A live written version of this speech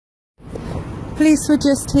police were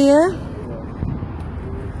just here.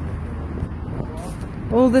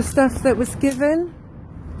 All the stuff that was given,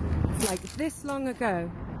 like this long ago.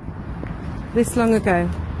 This long ago.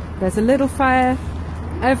 There's a little fire.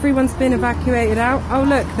 Everyone's been evacuated out. Oh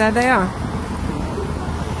look, there they are.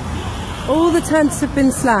 All the tents have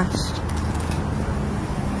been slashed.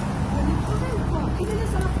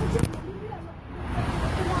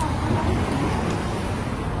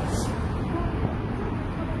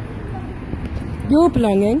 Your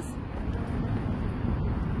belongings.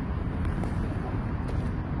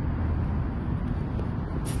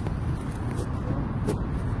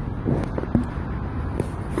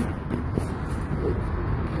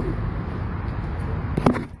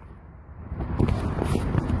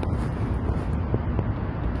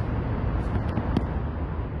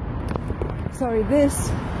 Sorry, this?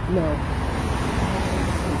 No.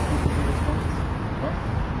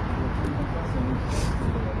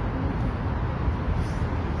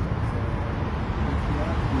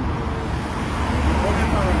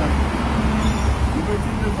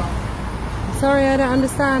 Sorry, I don't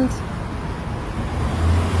understand.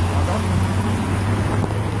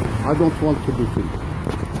 I don't want to be filmed.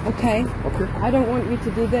 Okay. Okay. I don't want you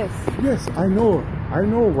to do this. Yes, I know. I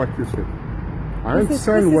know what you said. I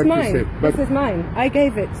understand what you said. But this is mine. I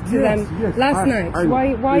gave it to them last night.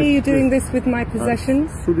 Why are you doing this with my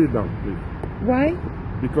possessions? Put it down, please. Why?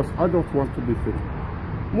 Because I don't want to be filmed.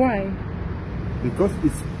 Why? Because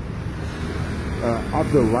it's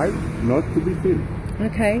have the right not to be filmed.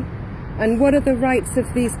 Okay. And what are the rights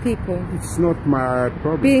of these people? It's not my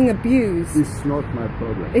problem. Being abused. It's not my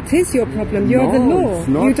problem. It is your problem. You're the law. It's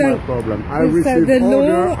not you don't, my problem. I so received the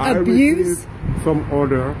order. law I abuse some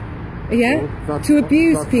order. Yeah, So to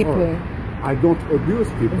abuse people. All. I don't abuse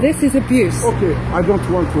people. This is abuse. Okay, I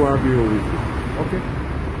don't want to argue with you. Okay?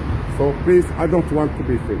 So please, I don't want to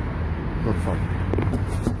be filmed. That's all.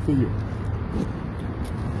 See you.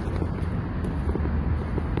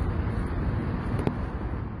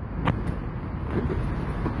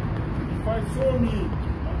 If I saw me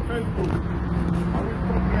on Facebook, I will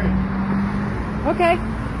complain. Okay.